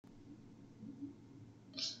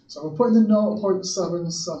So I'm putting the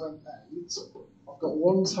 0.778. I've got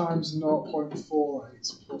 1 times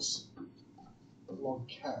 0.48 plus log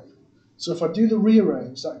k. So if I do the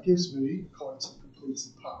rearrange, that gives me, according to the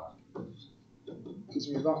completed part, gives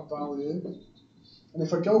me that value. And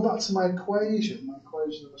if I go back to my equation of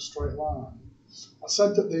a straight line, I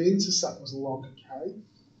said that the intercept was log k.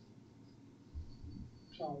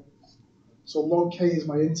 So log k is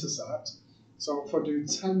my intercept. So if I do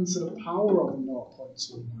 10 to the power of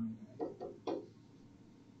 0.298,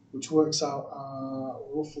 which works out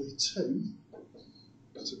roughly 2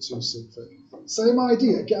 to 2 something. Same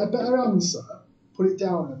idea, get a better answer, put it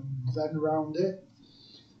down and then round it.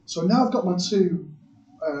 So now I've got my two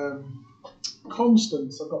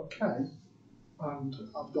constants. I've got k and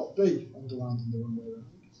I've got b underlined in the wrong way around.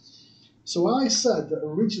 So I said that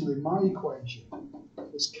originally my equation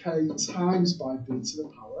was k times by b to the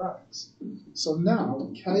power x. So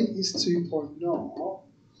now k is 2.0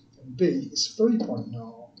 and b is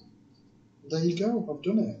 3.0. There you go, I've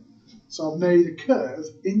done it. So I've made a curve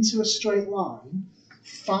into a straight line,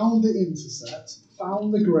 found the intercept,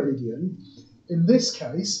 found the gradient. In this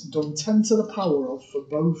case, done 10 to the power of for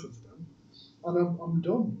both of them, and I'm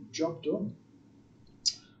done, job done.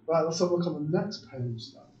 Right, let's have a look on the next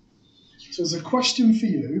page then. So there's a question for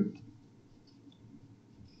you,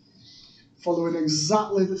 following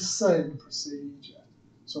exactly the same procedure.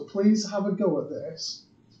 So please have a go at this,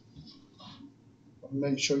 and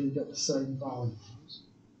make sure you get the same values.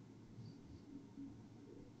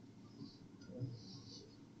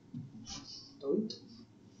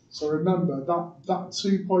 So remember that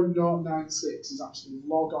 2.096 is actually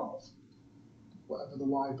log of whatever the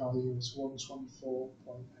y value is,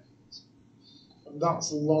 124.8. And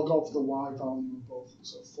that's log of the y value above,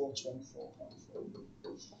 so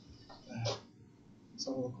 424.4. Let's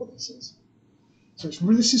have a look what this is. So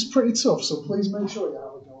this is pretty tough, so please make sure you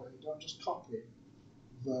have a go at it. Don't just copy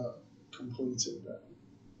the completed bit.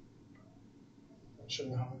 Make sure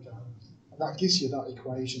you have a go. And that gives you that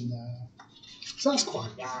equation there. So that's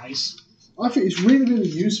quite nice. I think it's really, really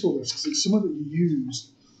useful, this, because it's something that you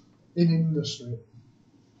use in industry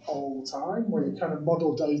all the time, where you kind of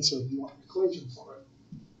model data and you want an equation for it.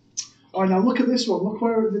 All right, now look at this one. Look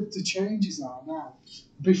where the changes are now.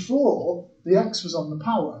 Before, the x was on the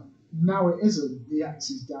power. Now it isn't. The x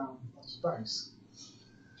is down on space.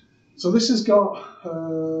 So this has got,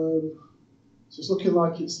 so it's looking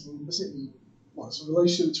like it's a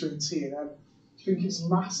relation between t and m. I think it's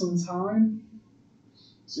mass and time.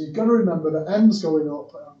 So you've got to remember that m's going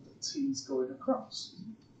up and that t's going across.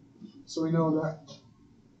 So we know that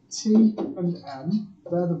t and m,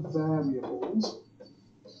 they're the variables.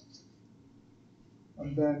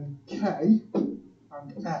 And then k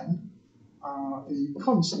and n are the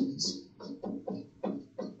constants.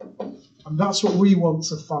 And that's what we want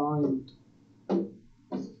to find.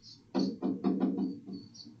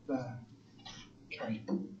 There. Okay.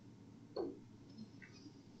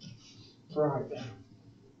 Right then.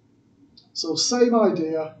 So same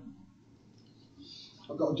idea.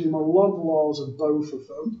 I've got to do my log laws of both of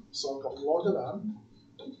them. So I've got log of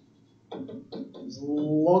m is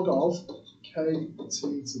log of k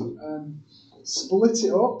t to the n. Split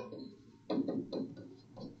it up.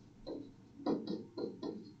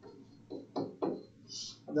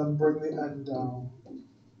 And then bring the n down.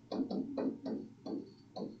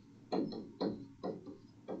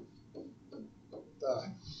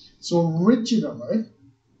 There. So originally,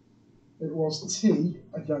 it was t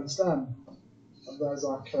against m. And there's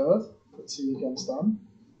our curve for t against m.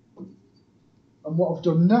 And what I've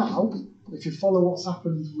done now, if you follow what's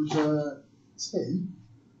happened with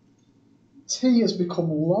t has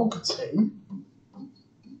become log t,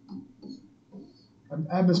 and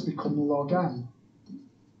m has become log n.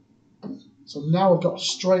 So now I've got a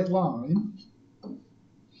straight line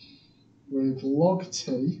with log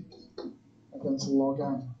t against log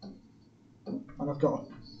n. And I've got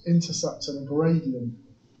an intercept and a gradient.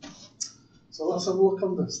 So let's have a look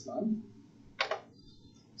on this then.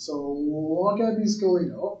 So log n is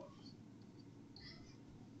going up,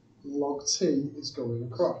 log t is going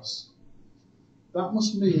across. That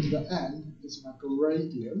must mean that n is my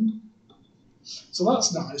gradient. So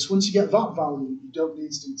that's nice. Once you get that value, you don't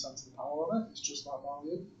need to do 10 to the power of it. It's just that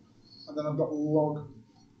value. And then I've got log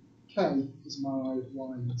k is my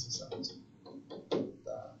y-intercept.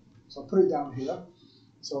 There. So I'll put it down here.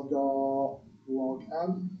 So I've got log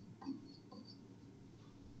m.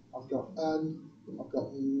 I've got n. I've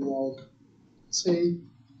got log t.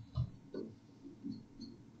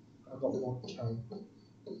 I've got log k.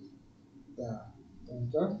 There. There we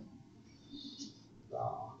go.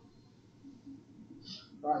 There.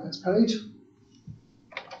 Right, next page.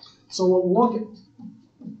 So we'll log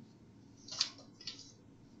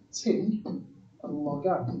t and log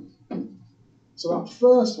n. So that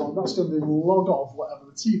first one, that's going to be log of whatever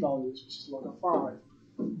the t value is, which is log of 5.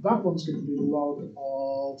 That one's going to be log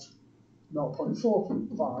of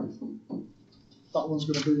 0.45. That one's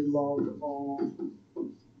going to be log of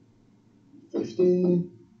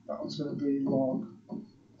 15. That one's going to be log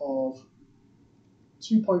of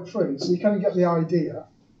 2.3. So you kind of get the idea.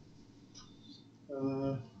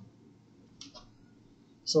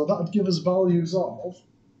 So that would give us values of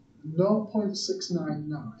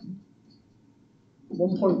 0.699,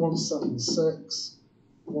 1.176,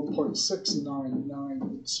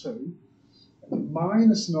 1.6992, and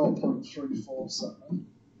minus 0.347,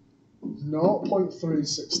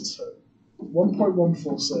 0.362,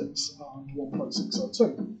 1.146, and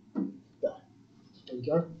 1.602. There we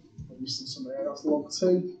go. I'm using some here. That's log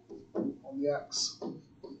t on the x,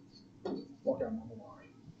 log m on the y.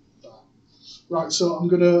 There. Right, so I'm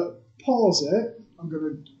going to pause it. I'm going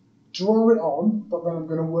to draw it on, but then I'm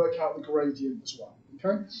going to work out the gradient as well.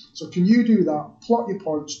 Okay? So can you do that? Plot your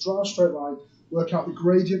points, draw a straight line, work out the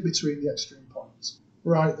gradient between the extreme points.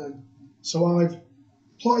 Right then. So I've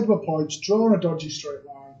plotted my points, drawn a dodgy straight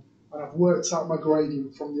line, and I've worked out my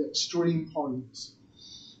gradient from the extreme points.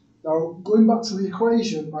 Now, going back to the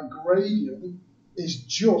equation, my gradient is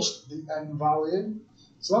just the n value.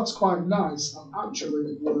 So that's quite nice. I've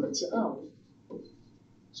actually worked it out.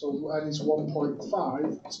 So n is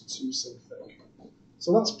 1.5, that's 2 sig thick.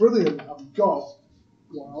 So that's brilliant. I've got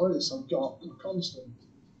what else? I've got a constant.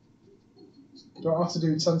 Don't have to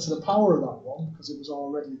do 10 to the power of that one because it was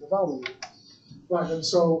already the value. Right then,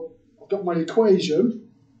 so I've got my equation.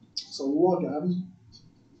 So log m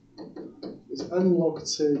is n log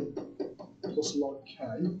t plus log k.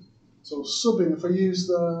 So subbing, if I use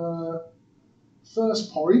the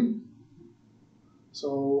first point,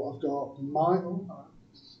 so I've got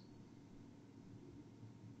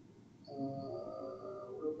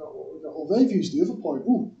well, they've used the other point.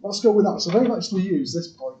 Ooh, let's go with that. So they've actually used this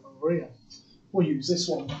point over here. We'll use this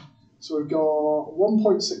one. So we've got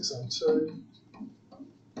 1.602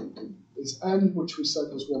 is n, which we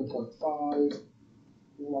said was 1.5,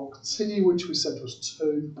 log t, which we said was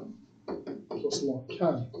 2, plus log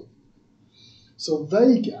k. So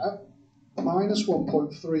they get minus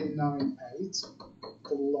 1.398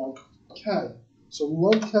 for log k. So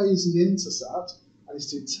log k is the intercept, and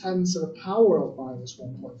it's to 10 to the power of minus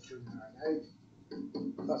 1.398.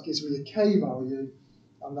 That gives me a k value,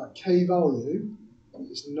 and that k value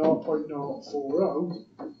is 0.040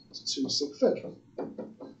 to 2 sig thick.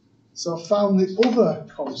 So I've found the other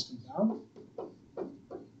constant now.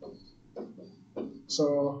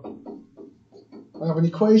 So I have an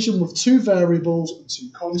equation with 2 variables and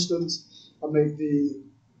 2 constants. I make the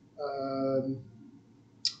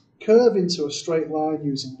curve into a straight line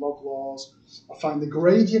using log laws. I find the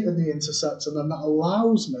gradient and the intercept, and then that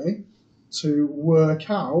allows me to work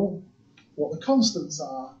out what the constants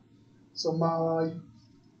are. So my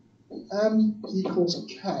m equals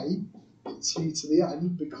k, t to the n,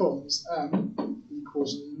 becomes m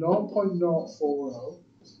equals 0.040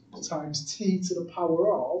 times t to the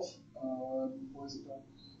power of, where is it gone?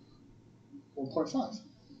 1.5.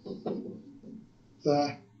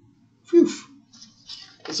 There. Phew.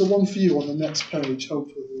 It's a one for you on the next page.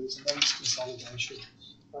 Hopefully there's a nice consolidation.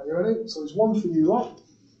 Right, you ready? So there's one for you lot.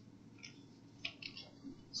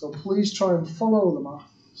 So please try and follow the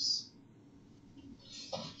maths.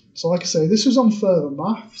 So like I say, this was on further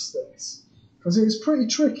maths, this, because it was pretty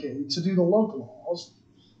tricky to do the log laws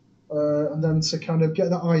and then to kind of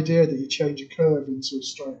get that idea that you change a curve into a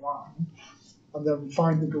straight line and then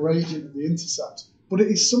find the gradient and the intercept. But it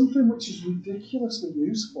is something which is ridiculously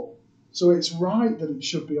useful. So it's right that it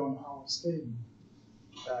should be on our scheme.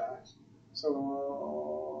 So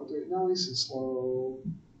I'll do it nice and slow.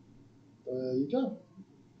 There you go.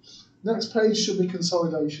 Next page should be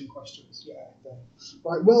consolidation questions. Yeah. There.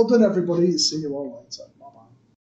 Right, well done everybody. See you all later.